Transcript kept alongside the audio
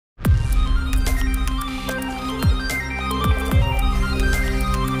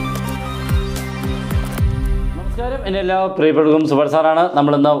എൻ്റെ എല്ലാ പ്രിയപ്പെട്ടവർക്കും സുബർ സാറാണ്.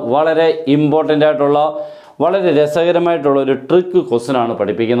 നമ്മളിന്ന് വളരെ ഇമ്പോർട്ടൻ്റ് ആയിട്ടുള്ള വളരെ രസകരമായിട്ടുള്ള ഒരു ട്രിക്ക് ക്വസ്റ്റ്യനാണ്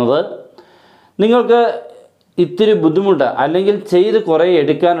പഠിപ്പിക്കുന്നത്. നിങ്ങൾക്ക് ഇത്തിരി ബുദ്ധിമുട്ട് അല്ലെങ്കിൽ ചെയ്ത് കുറേ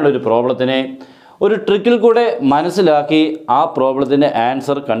എടുക്കാനുള്ളൊരു പ്രോബ്ലത്തിനെ ഒരു ട്രിക്കിൽ കൂടെ മനസ്സിലാക്കി ആ പ്രോബ്ലത്തിൻ്റെ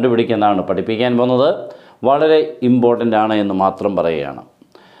ആൻസർ കണ്ടുപിടിക്കുന്നതാണ് പഠിപ്പിക്കാൻ പോകുന്നത്. വളരെ ഇമ്പോർട്ടൻ്റ് ആണ് എന്ന് മാത്രം പറയുകയാണ്.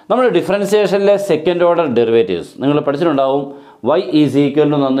 നമ്മൾ ഡിഫറൻസിയേഷനിലെ സെക്കൻഡ് ഓർഡർ ഡെറിവേറ്റീവ്സ് നിങ്ങൾ പഠിച്ചിട്ടുണ്ടാവും. y ഈസ് ഈക്വൽ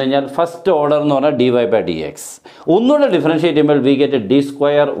ടു വന്നു കഴിഞ്ഞാൽ ഫസ്റ്റ് ഓർഡർ എന്ന് പറഞ്ഞാൽ dy/dx. ഒന്നുകൂടെ ഡിഫറൻഷിയേറ്റ് ചെയ്യുമ്പോൾ we get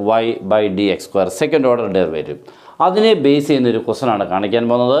d²y/dx², second order derivative. അതിനെ ബേസ് ചെയ്യുന്നൊരു ക്വസ്റ്റനാണ് കാണിക്കാൻ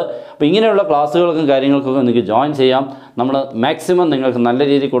പോകുന്നത്. അപ്പോൾ ഇങ്ങനെയുള്ള ക്ലാസ്സുകൾക്കും കാര്യങ്ങൾക്കൊക്കെ നിങ്ങൾക്ക് ജോയിൻ ചെയ്യാം. നമ്മൾ മാക്സിമം നിങ്ങൾക്ക് നല്ല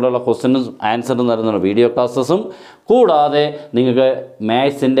രീതിയിലുള്ള ക്വസ്റ്റ്യനും ആൻസറും തരുന്ന വീഡിയോ ക്ലാസ്സസും കൂടാതെ നിങ്ങൾക്ക്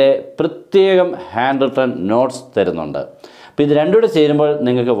മാത്സിൻ്റെ പ്രത്യേകം ഹാൻഡ് റിട്ടൺ നോട്ട്സ് തരുന്നുണ്ട്. അപ്പോൾ ഇത് രണ്ടുകൂടെ ചേരുമ്പോൾ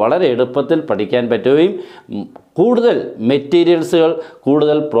നിങ്ങൾക്ക് വളരെ എളുപ്പത്തിൽ പഠിക്കാൻ പറ്റുകയും കൂടുതൽ മെറ്റീരിയൽസുകൾ,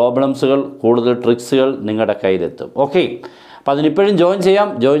 കൂടുതൽ പ്രോബ്ലംസുകൾ, കൂടുതൽ ട്രിക്സുകൾ നിങ്ങളുടെ കയ്യിലെത്തും. ഓക്കെ, അപ്പോൾ അതിനിപ്പോഴും ജോയിൻ ചെയ്യാം.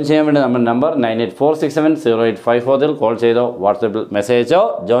 ജോയിൻ ചെയ്യാൻ വേണ്ടി നമ്മുടെ നമ്പർ 9846708540 കോൾ ചെയ്തോ വാട്സപ്പിൽ മെസ്സേജ് അയച്ചോ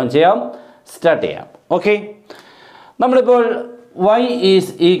ജോയിൻ ചെയ്യാം. സ്റ്റാർട്ട് ചെയ്യാം. ഓക്കെ, നമ്മളിപ്പോൾ y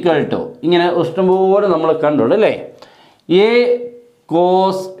ഈസ് ഈക്വൽ ടു ഇങ്ങനെ ഇഷ്ടംപോലെ നമ്മൾ കണ്ടുള്ളൂ അല്ലേ. a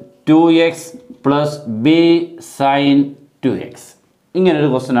cos 2x plus b sin 2x. ഇങ്ങനൊരു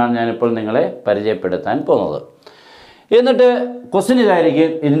ക്വസ്റ്റ്യനാണ് ഞാനിപ്പോൾ നിങ്ങളെ പരിചയപ്പെടുത്താൻ പോകുന്നത്. എന്നിട്ട് ക്വസ്റ്റ്യൻ ഇതായിരിക്കും.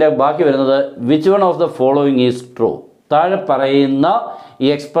 ഇതിൻ്റെ ബാക്കി വരുന്നത് which one of the following is true. താഴെ പറയുന്ന ഈ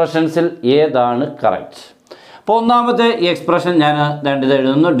എക്സ്പ്രഷൻസിൽ ഏതാണ് കറക്റ്റ്. അപ്പോൾ ഒന്നാമത്തെ ഈ എക്സ്പ്രഷൻ ഞാൻ ഇത്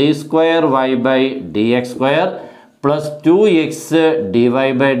എഴുതുന്നു. d²y/dx² plus 2x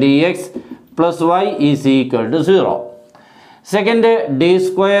dy/dx plus y is equal to 0. Second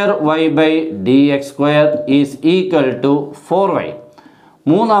d²y/dx² is equal to 4y.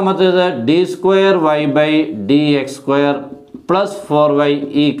 മൂന്നാമത്തേത് d²y/dx² plus 4y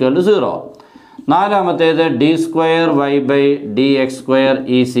equal to 0. നാലാമത്തേത് d²y/dx²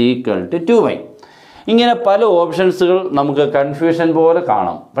 is equal to 2y. ഇങ്ങനെ പല ഓപ്ഷൻസുകൾ നമുക്ക് കൺഫ്യൂഷൻ പോലെ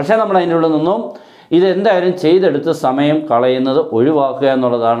കാണാം. പക്ഷേ നമ്മൾ അതിൻ്റെ ഉള്ളിൽ നിന്നും ഇതെന്തായാലും ചെയ്തെടുത്ത് സമയം കളയുന്നത് ഒഴിവാക്കുക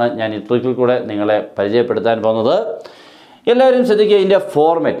എന്നുള്ളതാണ് ഞാൻ ഈ ട്രിക്കിൽ കൂടെ നിങ്ങളെ പരിചയപ്പെടുത്താൻ പോകുന്നത്. എല്ലാവരും ശ്രദ്ധിക്കുക. ഇതിൻ്റെ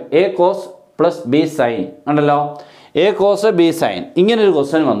format a cos plus b sin ഉണ്ടല്ലോ. a cos b sin ഇങ്ങനൊരു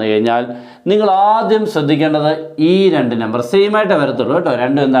ക്വസ്റ്റ്യൻ വന്നു കഴിഞ്ഞാൽ നിങ്ങൾ ആദ്യം ശ്രദ്ധിക്കേണ്ടത് ഈ രണ്ട് നമ്പർ സെയിം ആയിട്ട് വരത്തുള്ളൂ കേട്ടോ.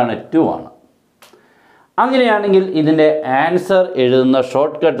 രണ്ടും എന്താണ് 2 ആണ്. അങ്ങനെയാണെങ്കിൽ ഇതിൻ്റെ ആൻസർ എഴുതുന്ന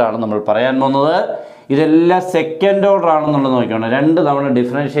ഷോർട്ട് കട്ടാണ് നമ്മൾ പറയാൻ പോകുന്നത്. ഇതെല്ലാം സെക്കൻഡ് ഓർഡർ ആണെന്നുള്ളത് നോക്കിയാണ്. രണ്ട് തവണ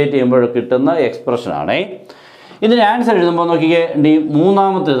ഡിഫറൻഷിയേറ്റ് ചെയ്യുമ്പോൾ കിട്ടുന്ന എക്സ്പ്രഷനാണേ. ഇതിൻ്റെ ആൻസർ എഴുതുമ്പോൾ നോക്കിക്കേ,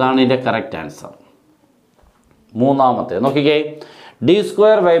 മൂന്നാമത്തേതാണ് ഇതിൻ്റെ കറക്റ്റ് ആൻസർ. മൂന്നാമത്തെ നോക്കിക്കേ,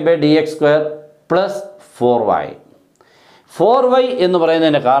 d²y/dx² പ്ലസ് 4y. 4y എന്ന്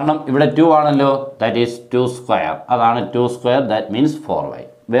പറയുന്നതിൻ്റെ കാരണം ഇവിടെ 2 ആണല്ലോ. That is 2². അതാണ് 2². That means 4y.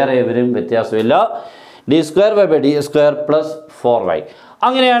 വേറെ എവരും വ്യത്യാസമില്ല. d²y/dx² plus 4y.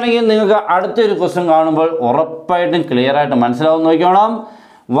 അങ്ങനെയാണെങ്കിൽ നിങ്ങൾക്ക് അടുത്തൊരു ക്വസ്റ്റ്യൻ കാണുമ്പോൾ ഉറപ്പായിട്ടും ക്ലിയർ ആയിട്ട് മനസ്സിലാവും. നോക്കണം.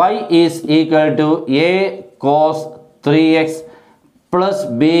 y is equal to a cos 3x plus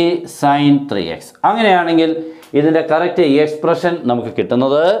b sin 3x. അങ്ങനെയാണെങ്കിൽ ഇതിൻ്റെ കറക്റ്റ് ഈ എക്സ്പ്രഷൻ നമുക്ക്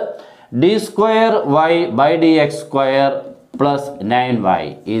കിട്ടുന്നത് d²y/dx² plus 9y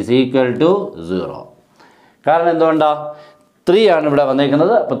is equal to 0. കാരണം എന്തുകൊണ്ടാണ്? 3 ആണ് ഇവിടെ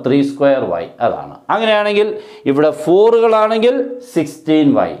വന്നേക്കുന്നത്. അപ്പോൾ 3²y അതാണ്. അങ്ങനെയാണെങ്കിൽ ഇവിടെ 4കളാണെങ്കിൽ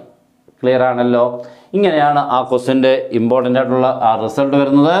 16y. ക്ലിയർ ആണല്ലോ. ഇങ്ങനെയാണ് ആ ക്വസ്റ്റ്യൻ്റെ ഇമ്പോർട്ടൻ്റ് ആയിട്ടുള്ള ആ റിസൾട്ട്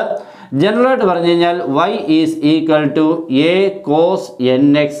വരുന്നത്. ജനറലായിട്ട് പറഞ്ഞു കഴിഞ്ഞാൽ y is equal to a cos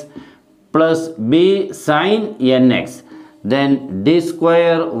nx plus b sin nx then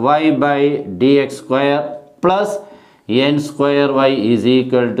d²y/dx² plus n²y is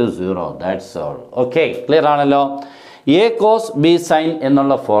equal to 0. That's all. Okay, clear ആണല്ലോ. a cos b sin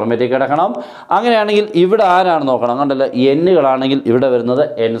എന്നുള്ള ഫോർമാറ്റിൽ കിടക്കണം. അങ്ങനെയാണെങ്കിൽ ഇവിടെ ആരാണ് നോക്കണം. കണ്ടല്ലോ, എന്നുകളാണെങ്കിൽ ഇവിടെ വരുന്നത്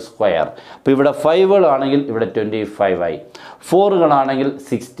n². അപ്പോൾ ഇവിടെ 5കളാണെങ്കിൽ ഇവിടെ 25y, 4കളാണെങ്കിൽ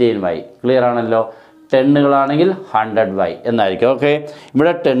 16y. ക്ലിയർ ആണല്ലോ. 10കളാണെങ്കിൽ 100y എന്നായിരിക്കും. ഓക്കെ,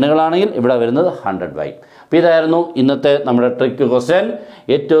 ഇവിടെ 10കളാണെങ്കിൽ ഇവിടെ വരുന്നത് 100y. അപ്പോൾ ഇതായിരുന്നു ഇന്നത്തെ നമ്മുടെ ട്രിക്ക് ക്വസ്റ്റ്യൻ.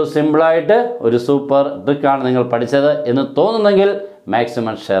 ഏറ്റവും സിമ്പിളായിട്ട് ഒരു സൂപ്പർ ട്രിക്കാണ് നിങ്ങൾ പഠിച്ചത് എന്ന് തോന്നുന്നെങ്കിൽ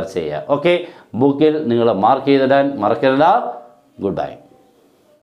മാക്സിമം ഷെയർ ചെയ്യുക. ഓക്കെ, ബുക്കിൽ നിങ്ങൾ മാർക്ക് ചെയ്തിടാൻ മറക്കരുത്. Good bye.